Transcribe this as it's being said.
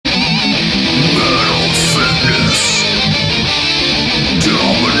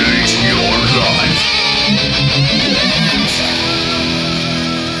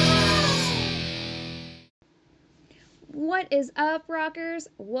What is up, rockers?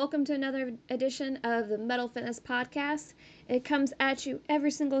 Welcome to another edition of the Metal Fitness Podcast. It comes at you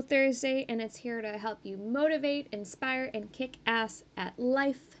every single Thursday, and it's here to help you motivate, inspire, and kick ass at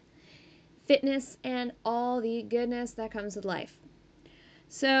life, fitness, and all the goodness that comes with life.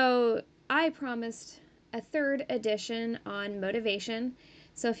 So, I promised a third edition on motivation.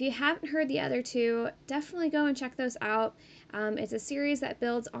 So, if you haven't heard the other two, definitely go and check those out. It's a series that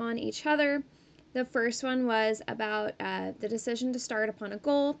builds on each other. The first one was about the decision to start upon a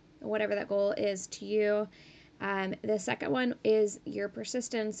goal, whatever that goal is to you. The second one is your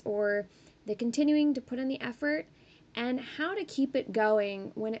persistence, or the continuing to put in the effort, and how to keep it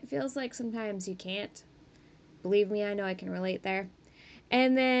going when it feels like sometimes you can't. Believe me, I know I can relate there.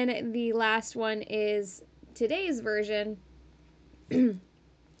 And then the last one is today's version,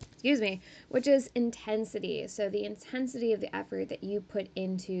 excuse me, which is intensity. So the intensity of the effort that you put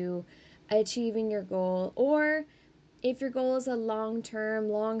into achieving your goal, or if your goal is a long-term,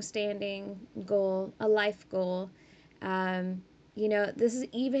 long-standing goal, a life goal, this is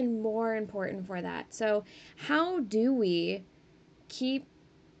even more important for that. So how do we keep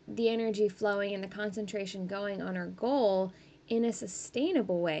the energy flowing and the concentration going on our goal in a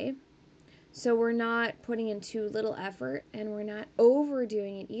sustainable way, so we're not putting in too little effort and we're not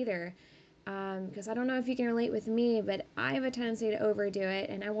overdoing it either? Because I don't know if you can relate with me, but I have a tendency to overdo it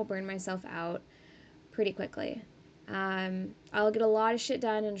and I will burn myself out pretty quickly. I'll get a lot of shit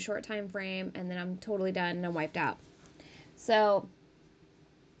done in a short time frame, and then I'm totally done and I'm wiped out. So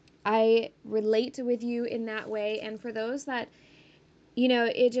I relate with you in that way. And for those that,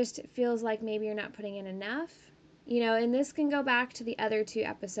 it just feels like maybe you're not putting in enough, and this can go back to the other two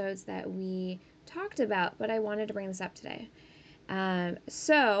episodes that we talked about, but I wanted to bring this up today.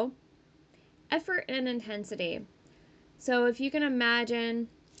 So effort and intensity. So if you can imagine,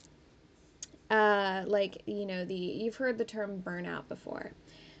 you've heard the term burnout before.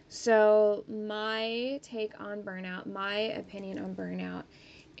 So my take on burnout, my opinion on burnout,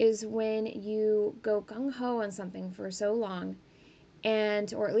 is when you go gung-ho on something for so long,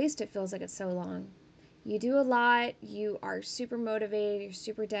 or at least it feels like it's so long. You do a lot, you are super motivated, you're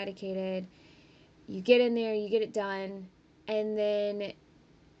super dedicated, you get in there, you get it done, and then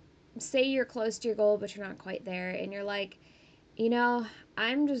say you're close to your goal, but you're not quite there, and you're like,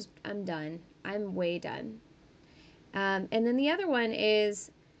 I'm done. I'm way done. And then the other one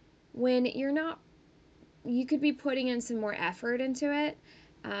is when you could be putting in some more effort into it,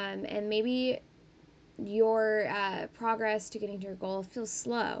 and maybe your progress to getting to your goal feels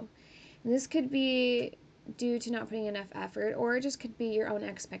slow. And this could be due to not putting enough effort, or it just could be your own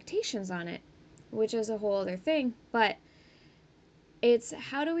expectations on it, which is a whole other thing. But it's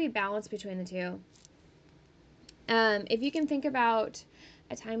how do we balance between the two? If you can think about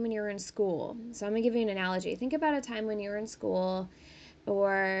a time when you were in school. So I'm going to give you an analogy. Think about a time when you were in school,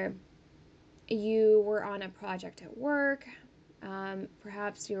 or you were on a project at work.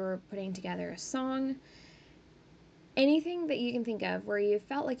 Perhaps you were putting together a song. Anything that you can think of where you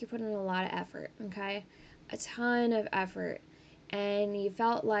felt like you put in a lot of effort, okay? A ton of effort. And you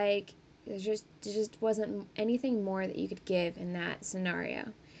felt like there just wasn't anything more that you could give in that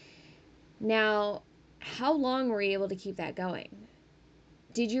scenario. Now, how long were you able to keep that going?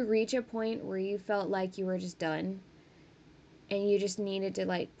 Did you reach a point where you felt like you were just done and you just needed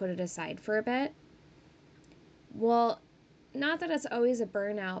to put it aside for a bit? Well, not that it's always a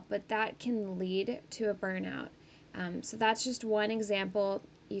burnout, but that can lead to a burnout. So that's just one example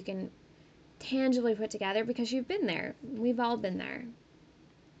you can tangibly put together because you've been there. We've all been there.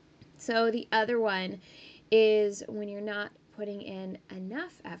 So the other one is when you're not putting in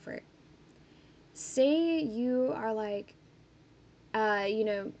enough effort. Say you are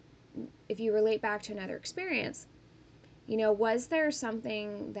if you relate back to another experience, was there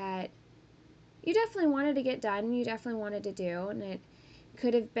something that you definitely wanted to get done, you definitely wanted to do, and it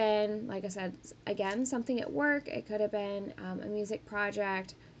could have been, like I said, again, something at work, it could have been a music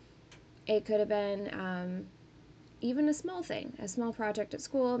project, it could have been even a small thing, a small project at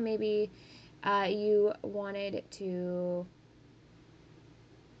school. Maybe you wanted to,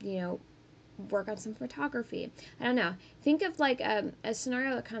 work on some photography. I don't know. Think of a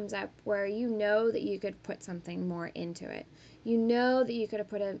scenario that comes up where you know that you could put something more into it. You know that you could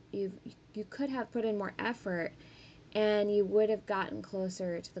have you could have put in more effort, and you would have gotten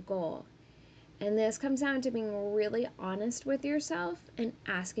closer to the goal. And this comes down to being really honest with yourself and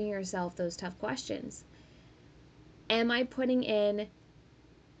asking yourself those tough questions. Am I putting in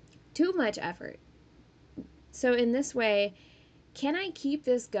too much effort? So in this way, can I keep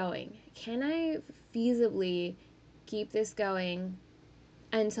this going? Can I feasibly keep this going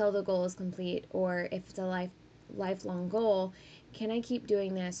until the goal is complete, or if it's a lifelong goal, can I keep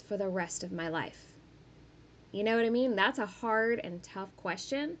doing this for the rest of my life? You know what I mean? That's a hard and tough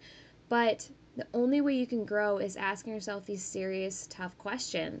question, but the only way you can grow is asking yourself these serious, tough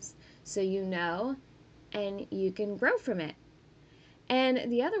questions so you know and you can grow from it.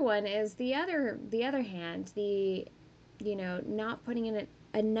 And the other one is the other hand, not putting in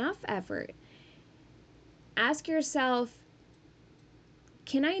enough effort. Ask yourself,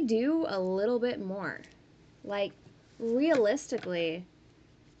 can I do a little bit more? Like, realistically,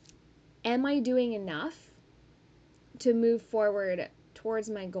 am I doing enough to move forward towards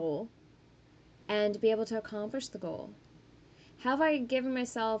my goal and be able to accomplish the goal? Have I given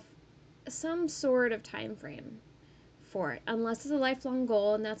myself some sort of time frame for it? Unless it's a lifelong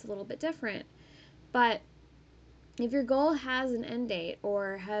goal, and that's a little bit different. But if your goal has an end date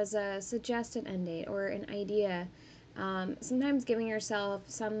or has a suggested end date or an idea, sometimes giving yourself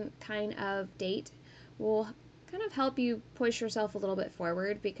some kind of date will kind of help you push yourself a little bit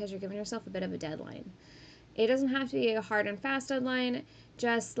forward because you're giving yourself a bit of a deadline. It doesn't have to be a hard and fast deadline,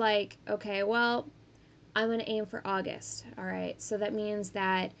 just like, okay, well, I'm going to aim for August. All right, so that means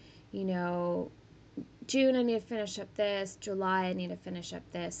that, you know, June I need to finish up this, July I need to finish up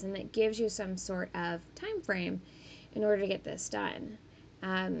this, and it gives you some sort of time frame in order to get this done.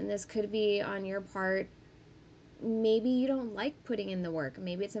 And this could be on your part. Maybe you don't like putting in the work.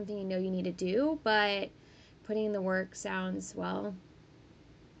 Maybe it's something you know you need to do, but putting in the work sounds, well,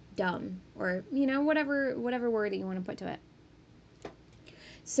 dumb, or whatever word that you want to put to it.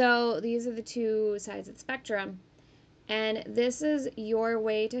 So these are the two sides of the spectrum, and this is your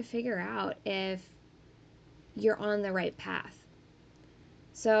way to figure out if you're on the right path.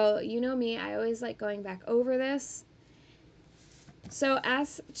 So you know me, I always like going back over this. So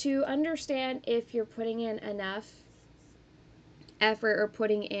as to understand if you're putting in enough effort or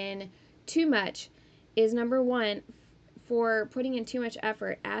putting in too much is number one. For putting in too much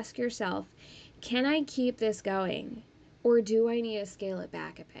effort, ask yourself, can I keep this going, or do I need to scale it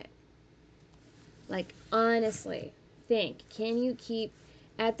back a bit? Like, honestly, think, can you keep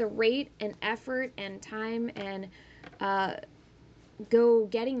at the rate and effort and time and go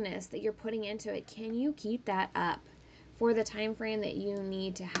gettingness that you're putting into it? Can you keep that up for the time frame that you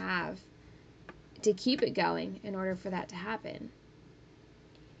need to have to keep it going in order for that to happen?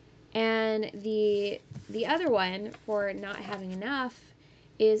 And the other one for not having enough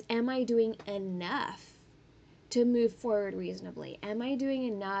is, am I doing enough to move forward reasonably? Am I doing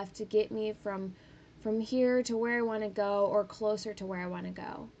enough to get me from here to where I want to go, or closer to where I want to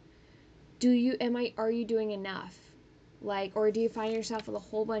go? Are you doing enough? Like, or do you find yourself with a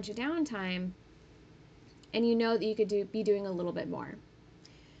whole bunch of downtime and you know that you could be doing a little bit more?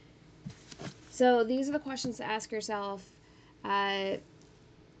 So these are the questions to ask yourself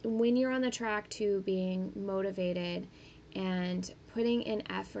when you're on the track to being motivated and putting in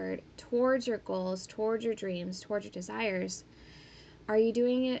effort towards your goals, towards your dreams, towards your desires. Are you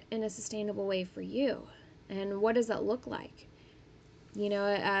doing it in a sustainable way for you? And what does that look like?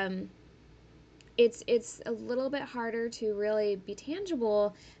 It's a little bit harder to really be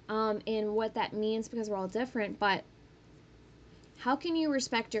tangible in what that means because we're all different, but how can you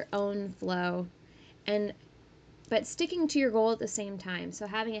respect your own flow but sticking to your goal at the same time? So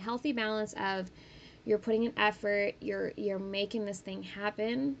having a healthy balance of, you're putting in effort, you're making this thing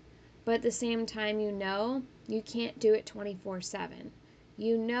happen, but at the same time, you can't do it 24/7.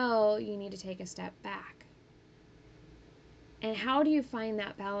 You need to take a step back. And how do you find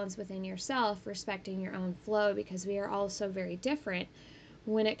that balance within yourself, respecting your own flow? Because we are all so very different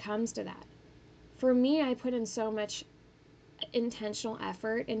when it comes to that. For me, I put in so much intentional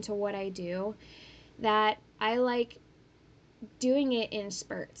effort into what I do that I like doing it in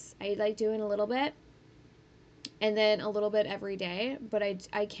spurts. I like doing a little bit and then a little bit every day, but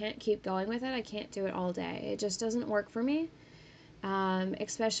I can't keep going with it. I can't do it all day. It just doesn't work for me,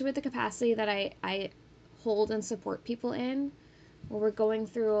 especially with the capacity that I hold and support people in, where we're going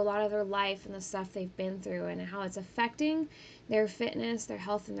through a lot of their life and the stuff they've been through and how it's affecting their fitness, their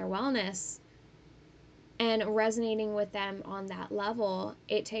health, and their wellness, and resonating with them on that level.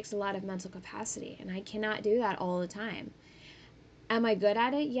 It takes a lot of mental capacity, and I cannot do that all the time. Am I good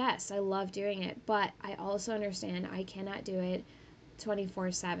at it? Yes, I love doing it, but I also understand I cannot do it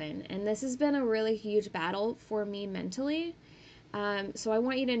 24/7. And this has been a really huge battle for me mentally. So I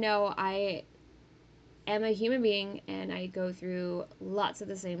want you to know I am a human being and I go through lots of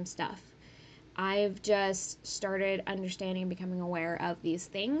the same stuff. I've just started understanding and becoming aware of these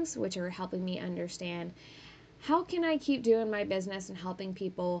things, which are helping me understand, how can I keep doing my business and helping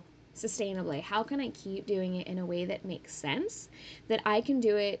people sustainably? How can I keep doing it in a way that makes sense, that I can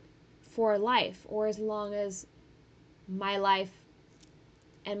do it for life, or as long as my life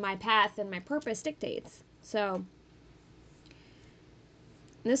and my path and my purpose dictates. So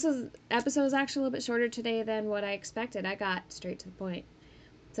episode was actually a little bit shorter today than what I expected. I got straight to the point.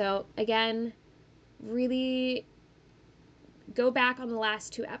 So again, really go back on the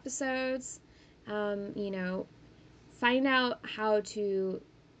last 2 episodes. Find out how to,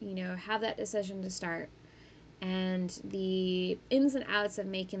 have that decision to start and the ins and outs of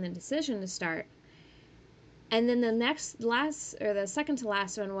making the decision to start. And then the second to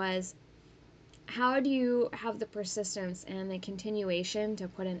last one was, how do you have the persistence and the continuation to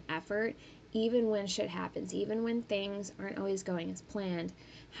put in effort even when shit happens, even when things aren't always going as planned?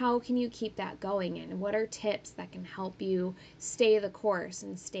 How can you keep that going, and what are tips that can help you stay the course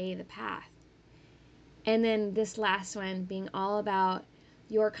and stay the path? And then this last one being all about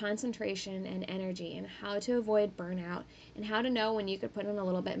your concentration and energy and how to avoid burnout and how to know when you could put in a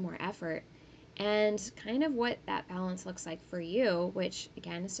little bit more effort and kind of what that balance looks like for you, which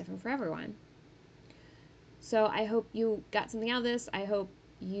again is different for everyone. So I hope you got something out of this. I hope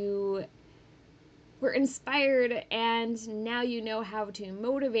you were inspired and now you know how to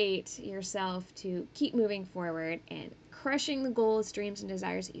motivate yourself to keep moving forward and crushing the goals, dreams, and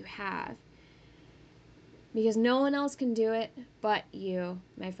desires that you have. Because no one else can do it but you,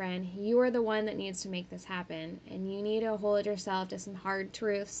 my friend. You are the one that needs to make this happen, and you need to hold yourself to some hard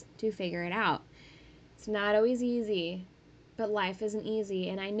truths to figure it out. It's not always easy, but life isn't easy,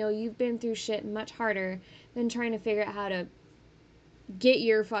 and I know you've been through shit much harder than trying to figure out how to get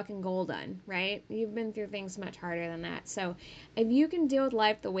your fucking goal done, right? You've been through things much harder than that. So if you can deal with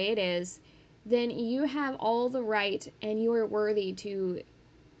life the way it is, then you have all the right and you are worthy to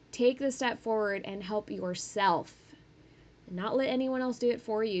take the step forward and help yourself. Not let anyone else do it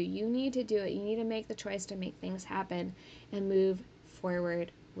for you. You need to do it. You need to make the choice to make things happen and move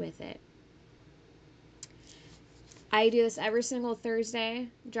forward with it. I do this every single Thursday,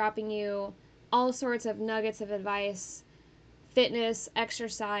 dropping you all sorts of nuggets of advice, fitness,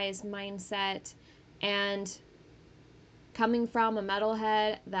 exercise, mindset, and coming from a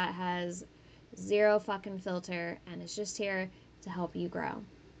metalhead that has zero fucking filter and is just here to help you grow.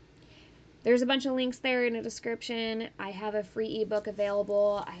 There's a bunch of links there in the description. I have a free ebook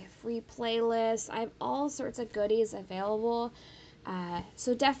available. I have free playlists. I have all sorts of goodies available.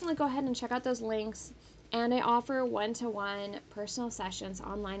 So definitely go ahead and check out those links. And I offer one-to-one personal sessions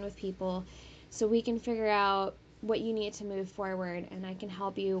online with people so we can figure out what you need to move forward. And I can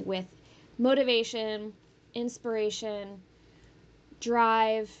help you with motivation, inspiration,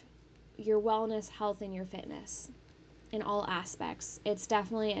 drive, your wellness, health, and your fitness in all aspects. It's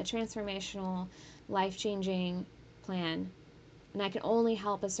definitely a transformational, life-changing plan. And I can only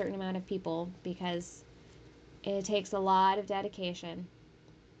help a certain amount of people because it takes a lot of dedication.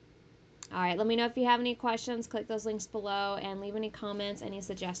 All right, let me know if you have any questions. Click those links below and leave any comments, any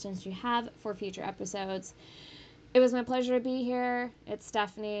suggestions you have for future episodes. It was my pleasure to be here. It's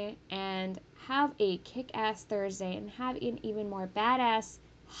Stephanie, and have a kick-ass Thursday and have an even more badass,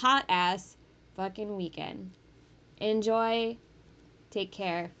 hot-ass fucking weekend. Enjoy. Take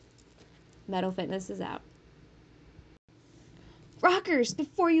care. Metal Fitness is out. Rockers,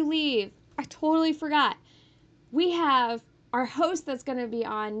 before you leave, I totally forgot. We have our host that's going to be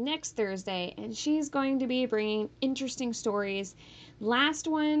on next Thursday, and she's going to be bringing interesting stories. Last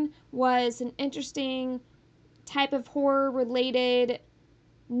one was an interesting type of horror-related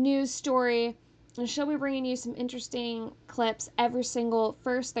news story, and she'll be bringing you some interesting clips every single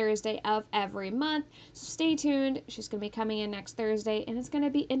first Thursday of every month. So stay tuned. She's going to be coming in next Thursday, and it's going to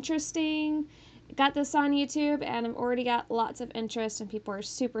be interesting. Got this on YouTube, and I've already got lots of interest, and people are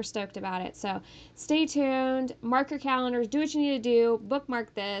super stoked about it. So stay tuned. Mark your calendars. Do what you need to do.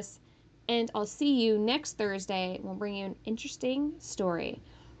 Bookmark this, and I'll see you next Thursday. We'll bring you an interesting story.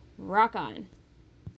 Rock on.